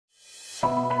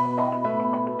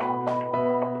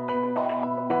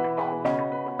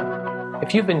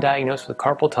If you've been diagnosed with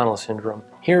carpal tunnel syndrome,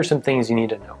 here are some things you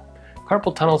need to know.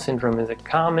 Carpal tunnel syndrome is a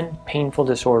common, painful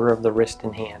disorder of the wrist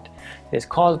and hand. It is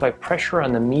caused by pressure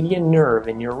on the median nerve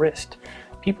in your wrist.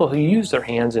 People who use their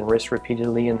hands and wrists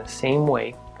repeatedly in the same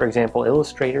way, for example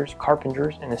illustrators,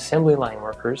 carpenters, and assembly line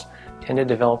workers, tend to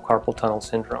develop carpal tunnel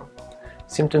syndrome.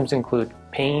 Symptoms include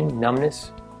pain,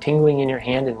 numbness, tingling in your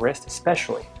hand and wrist,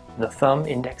 especially in the thumb,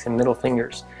 index, and middle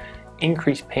fingers.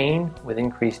 Increased pain with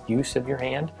increased use of your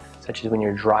hand, such as when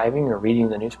you're driving or reading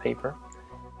the newspaper.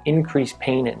 Increased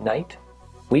pain at night.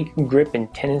 Weak grip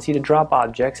and tendency to drop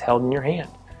objects held in your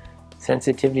hand.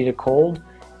 Sensitivity to cold,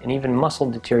 and even muscle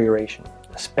deterioration,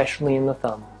 especially in the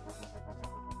thumb.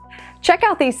 Check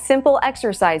out these simple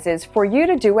exercises for you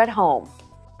to do at home.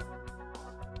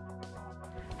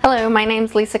 Hello, my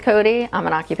name's Lisa Cody. I'm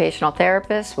an occupational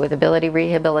therapist with Ability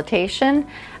Rehabilitation.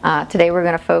 Today we're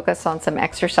going to focus on some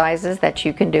exercises that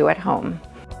you can do at home.